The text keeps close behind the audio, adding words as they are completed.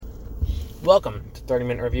Welcome to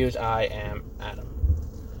 30-Minute Reviews. I am Adam.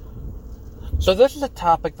 So this is a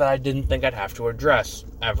topic that I didn't think I'd have to address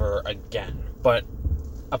ever again, but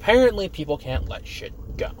apparently people can't let shit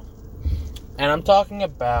go. And I'm talking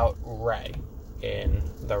about Rey in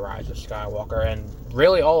The Rise of Skywalker, and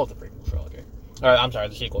really all of the prequel trilogy. The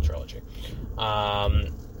sequel trilogy.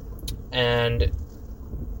 And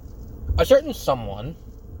a certain someone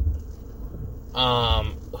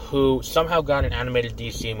who somehow got an animated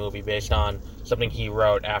DC movie based on something he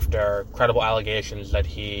wrote after credible allegations that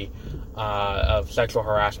he of sexual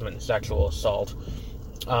harassment and sexual assault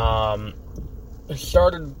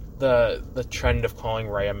started the trend of calling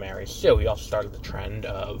Rey a Mary Sue. He also started the trend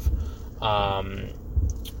of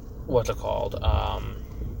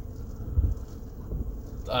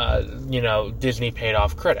Disney paid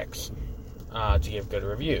off critics to give good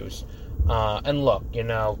reviews. And look,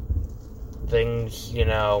 things,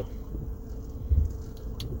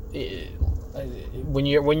 when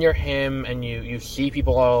you're him and you see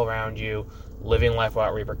people all around you living life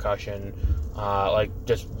without repercussion,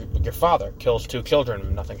 just your father kills 2 children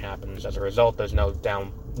and nothing happens as a result. There's no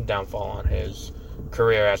downfall on his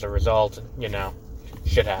career as a result.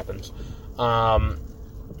 Shit happens.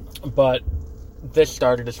 But this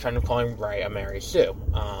started as kind of calling Rey a Mary Sue,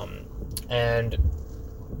 and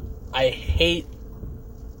I hate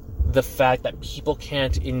the fact that people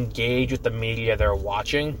can't engage with the media they're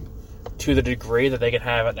watching to the degree that they can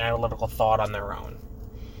have an analytical thought on their own.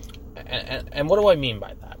 And what do I mean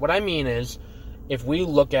by that? What I mean is, if we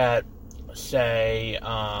look at, say,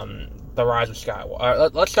 The Rise of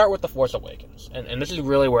Skywalker, let's start with The Force Awakens. And this is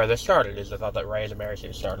really where this started, is the thought that Rey as a Mary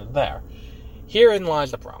Sue started there. Herein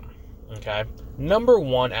lies the problem, okay? Number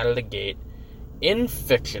one, out of the gate, in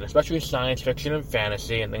fiction, especially science fiction and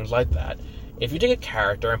fantasy and things like that, if you take a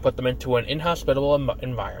character and put them into an inhospitable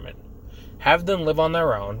environment, have them live on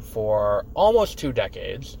their own for almost 2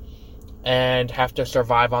 decades, and have to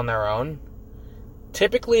survive on their own,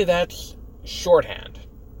 typically that's shorthand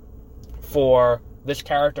for this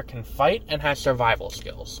character can fight and has survival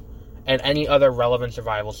skills, and any other relevant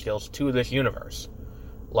survival skills to this universe.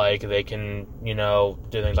 Like, they can, do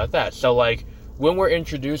things like that. So, when we're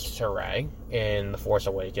introduced to Rey in The Force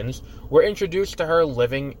Awakens, we're introduced to her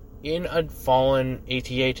living in a fallen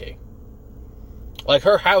AT-AT.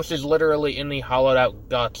 Her house is literally in the hollowed-out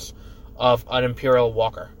guts of an Imperial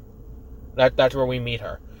Walker. That's where we meet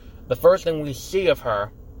her. The first thing we see of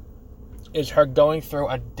her is her going through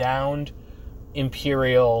a downed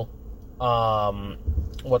Imperial, a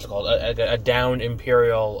downed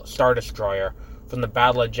Imperial Star Destroyer from the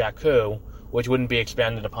Battle of Jakku, which wouldn't be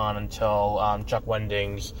expanded upon until Chuck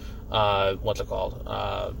Wendig's,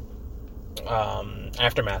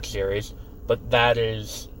 Aftermath series. But that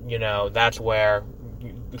is, that's where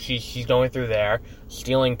she's going through there,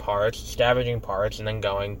 stealing parts, scavenging parts, and then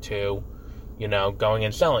going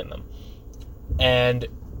and selling them. And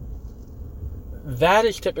that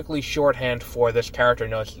is typically shorthand for this character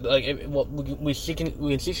knows. We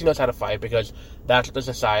can see she knows how to fight because that's what the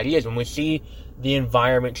society is. When we see the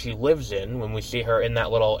environment she lives in, when we see her in that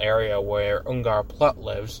little area where Ungar Plutt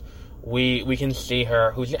lives, we can see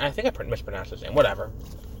her. I think I mispronounced his name. Whatever.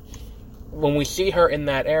 When we see her in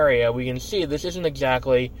that area, we can see this isn't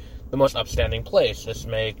exactly the most upstanding place. This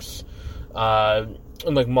makes Mos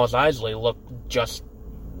Eisley look just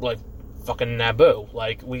like fucking Naboo.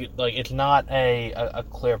 It's not a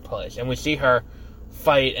clear place. And we see her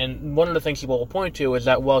fight, and one of the things people will point to is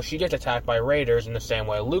that, she gets attacked by raiders in the same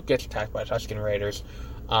way Luke gets attacked by Tusken raiders,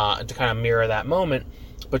 to kind of mirror that moment.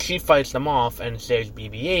 But she fights them off and saves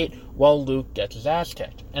BB-8 while Luke gets his ass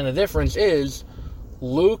kicked. And the difference is,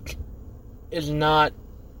 Luke is not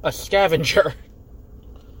a scavenger.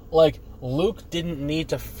 Luke didn't need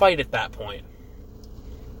to fight at that point,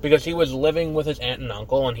 because he was living with his aunt and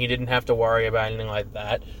uncle, and he didn't have to worry about anything like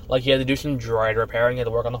that. He had to do some droid repairing, he had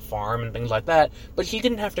to work on the farm and things like that, but he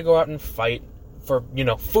didn't have to go out and fight for,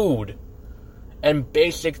 food and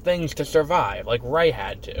basic things to survive, like Rey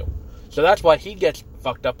had to. So that's why he gets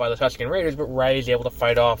fucked up by the Tusken Raiders, but Rey's able to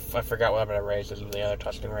fight off, I forgot whatever Rey says with the other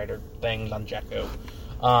Tusken Raider things on Jakku.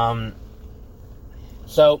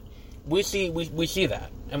 So we see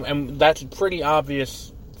that, and that's pretty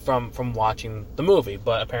obvious from watching the movie,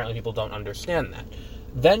 but apparently people don't understand that.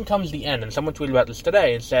 Then comes the end, and someone tweeted about this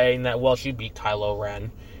today, saying that, she beat Kylo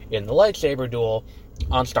Ren in the lightsaber duel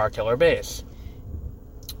on Starkiller Base.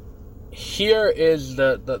 Here is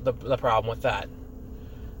the problem with that.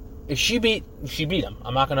 If she beat him.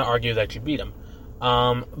 I'm not going to argue that she beat him.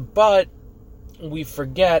 But we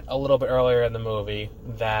forget a little bit earlier in the movie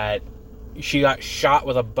that she got shot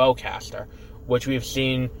with a bowcaster, which we've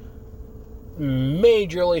seen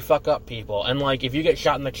majorly fuck up people. And, like, if you get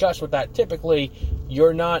shot in the chest with that, typically,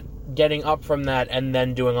 you're not getting up from that and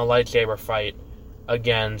then doing a lightsaber fight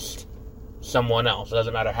against someone else. It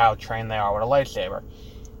doesn't matter how trained they are with a lightsaber.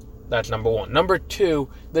 That's number one. Number two,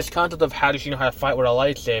 this concept of how does she know how to fight with a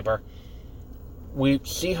lightsaber, we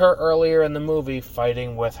see her earlier in the movie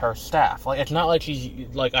fighting with her staff. Like, it's not like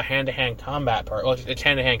she's, like, a hand-to-hand combat person. Well, it's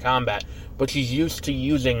hand-to-hand combat, but she's used to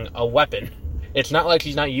using a weapon. It's not like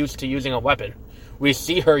she's not used to using a weapon. We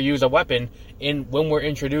see her use a weapon when we're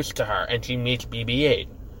introduced to her, and she meets BB-8.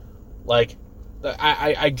 Like,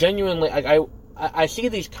 I genuinely, I see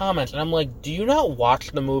these comments, and I'm like, do you not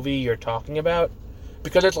watch the movie you're talking about?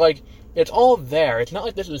 Because it's like, it's all there. It's not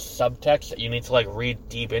like this is subtext that you need to, like, read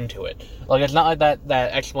deep into it. Like, it's not like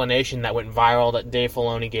that explanation that went viral that Dave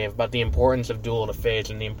Filoni gave about the importance of Duel of the Fates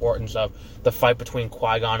and the importance of the fight between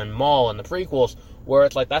Qui-Gon and Maul in the prequels, where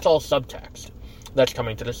it's like, that's all subtext that's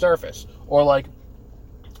coming to the surface. Or, like,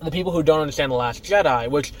 the people who don't understand The Last Jedi,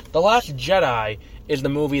 which The Last Jedi is the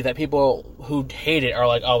movie that people who hate it are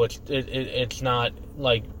like, oh, it's not,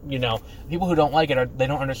 like, you know, people who don't like it, they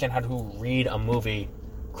don't understand how to read a movie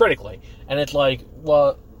critically. And it's like,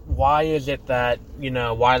 well, why is it that, you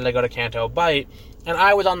know, why did they go to Canto Bight? And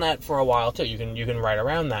I was on that for a while, too. You can write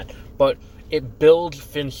around that. But it builds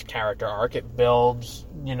Finn's character arc. It builds,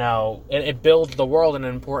 you know, it builds the world in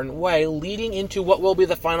an important way, leading into what will be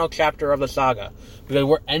the final chapter of the saga. Because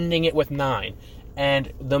we're ending it with 9. And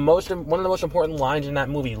one of the most important lines in that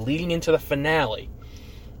movie, leading into the finale,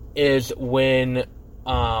 is when,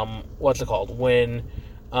 when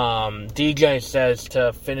DJ says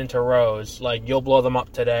to Finn and to Rose, like, you'll blow them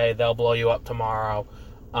up today, they'll blow you up tomorrow,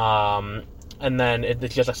 and then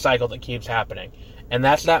it's just a cycle that keeps happening. And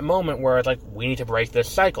that's that moment where it's like, we need to break this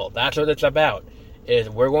cycle. That's what it's about. Is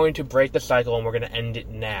we're going to break the cycle and we're going to end it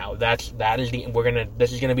now. This is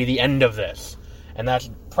going to be the end of this. And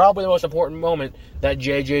that's probably the most important moment that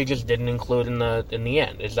JJ just didn't include in the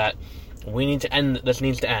end, is that we need to end, this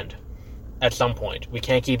needs to end at some point. We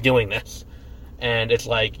can't keep doing this. And it's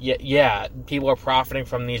like, yeah, people are profiting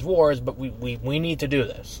from these wars, but we need to do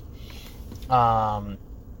this. And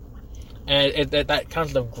that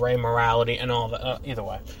concept of gray morality and all that, either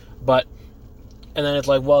way. But, and then it's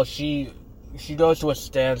like, well, she goes to a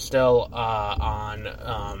standstill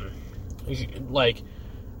like,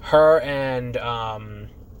 her and Kylo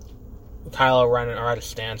Ren are at a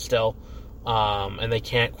standstill, and they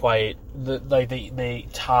can't quite, they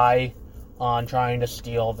tie on trying to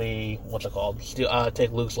steal take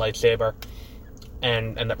Luke's lightsaber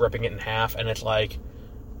and end up ripping it in half. And it's like,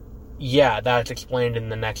 yeah, that's explained in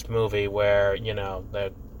the next movie where, you know, they're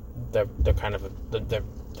kind of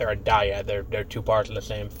they're a dyad. They're two parts of the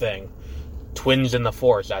same thing, twins in the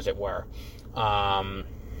Force, as it were.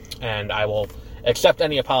 And I will accept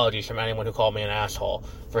any apologies from anyone who called me an asshole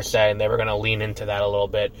for saying they were going to lean into that a little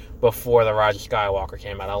bit before The Rise of Skywalker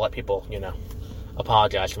came out. I'll let people, you know,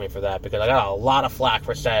 apologize to me for that, because I got a lot of flack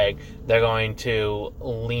for saying they're going to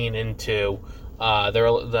lean into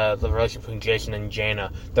the relationship between Jason and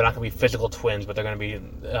Jaina. They're not going to be physical twins, but they're going to be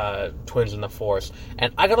twins in the Force.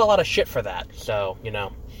 And I got a lot of shit for that, so, you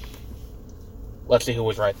know, let's see who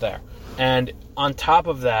was right there. And on top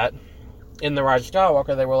of that, in The Rise of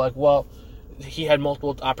Skywalker, they were like, well, he had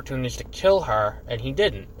multiple opportunities to kill her, and he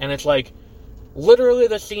didn't. And it's like, literally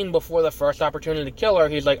the scene before the first opportunity to kill her,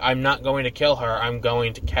 he's like, I'm not going to kill her, I'm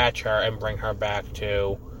going to catch her and bring her back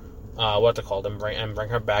to, and bring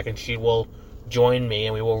her back, and she will join me,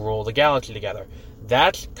 and we will rule the galaxy together.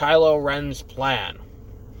 That's Kylo Ren's plan.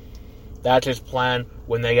 That's his plan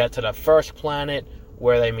when they get to the first planet,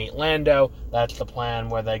 where they meet Lando. That's the plan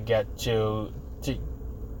where they get to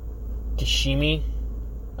Kishimi,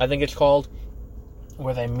 I think it's called,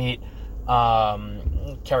 where they meet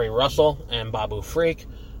Kerry Russell and Babu Freak.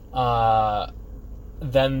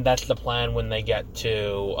 Then that's the plan when they get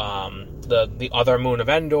to the other moon of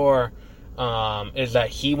Endor, is that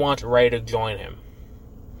he wants Rey to join him.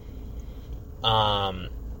 And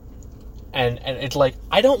it's like,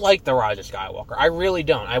 I don't like The Rise of Skywalker. I really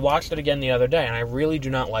don't. I watched it again the other day, and I really do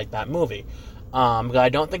not like that movie. Because I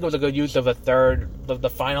don't think it was a good use of the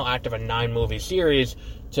final act of a 9-movie series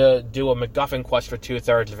to do a MacGuffin quest for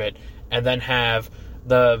 2/3 of it, and then have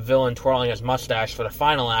the villain twirling his mustache for the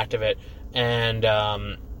final act of it, and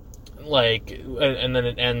and then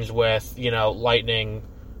it ends with, you know, lightning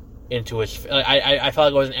into his. I felt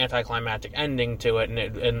like it was an anticlimactic ending to it, and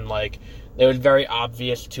it was very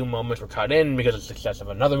obvious 2 moments were cut in because of the success of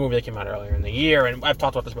another movie that came out earlier in the year, and I've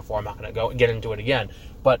talked about this before, I'm not going to get into it again,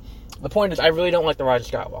 but the point is, I really don't like The Rise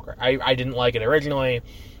of Skywalker. I didn't like it originally.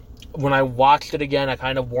 when I watched it again, I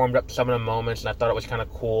kind of warmed up to some of the moments, and I thought it was kind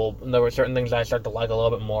of cool. And there were certain things that I started to like a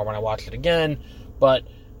little bit more when I watched it again, but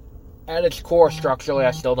at its core, structurally,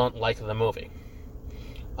 I still don't like the movie.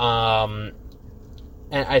 And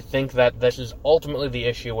I think that this is ultimately the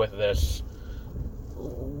issue with this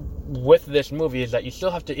movie, is that you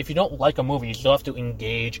still have to, if you don't like a movie, you still have to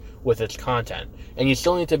engage with its content. And you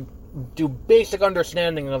still need to do basic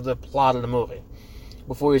understanding of the plot of the movie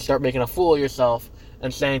before you start making a fool of yourself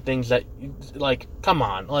and saying things that, like, come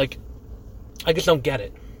on, like, I just don't get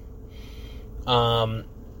it.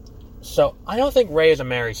 So I don't think Rey is a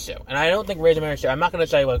Mary Sue, and I don't think Rey's a Mary Sue. I'm not going to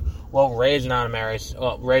say, like, well, Rey's not a Mary Sue,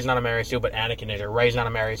 but Anakin is, or Rey's not a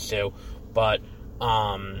Mary Sue, but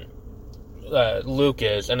Luke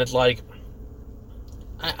is, and it's like,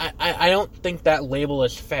 I don't think that label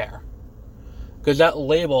is fair, because that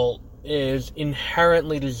label is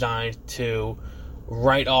inherently designed to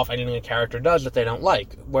write off anything a character does that they don't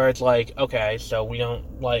like, where it's like, okay, so we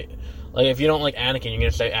don't like if you don't like Anakin, you're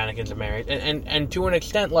gonna say Anakin's a Mary, and to an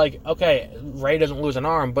extent, like, okay, Rey doesn't lose an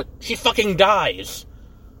arm, but she fucking dies.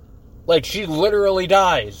 Like, she literally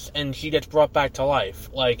dies, and she gets brought back to life.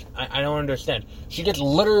 Like, I don't understand. She gets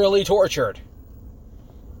literally tortured.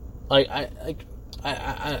 Like, I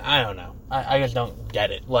don't know. I just don't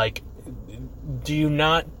get it. Like, do you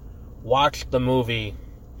not watch the movie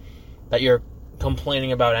that you're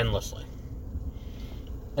complaining about endlessly?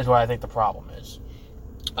 Is what I think the problem is.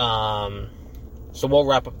 So we'll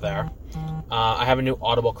wrap up there. I have a new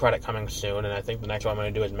Audible credit coming soon, and I think the next one I'm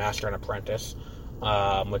going to do is Master and Apprentice,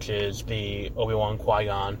 which is the Obi-Wan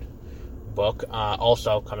Qui-Gon book.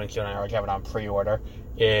 Also coming soon, I already have it on pre-order,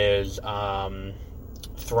 is Thrawn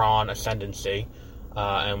Ascendancy,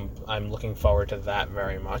 and I'm looking forward to that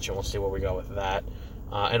very much, and we'll see where we go with that.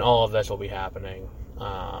 And all of this will be happening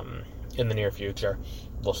in the near future.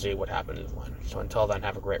 We'll see what happens when. So until then,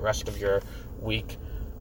 have a great rest of your week.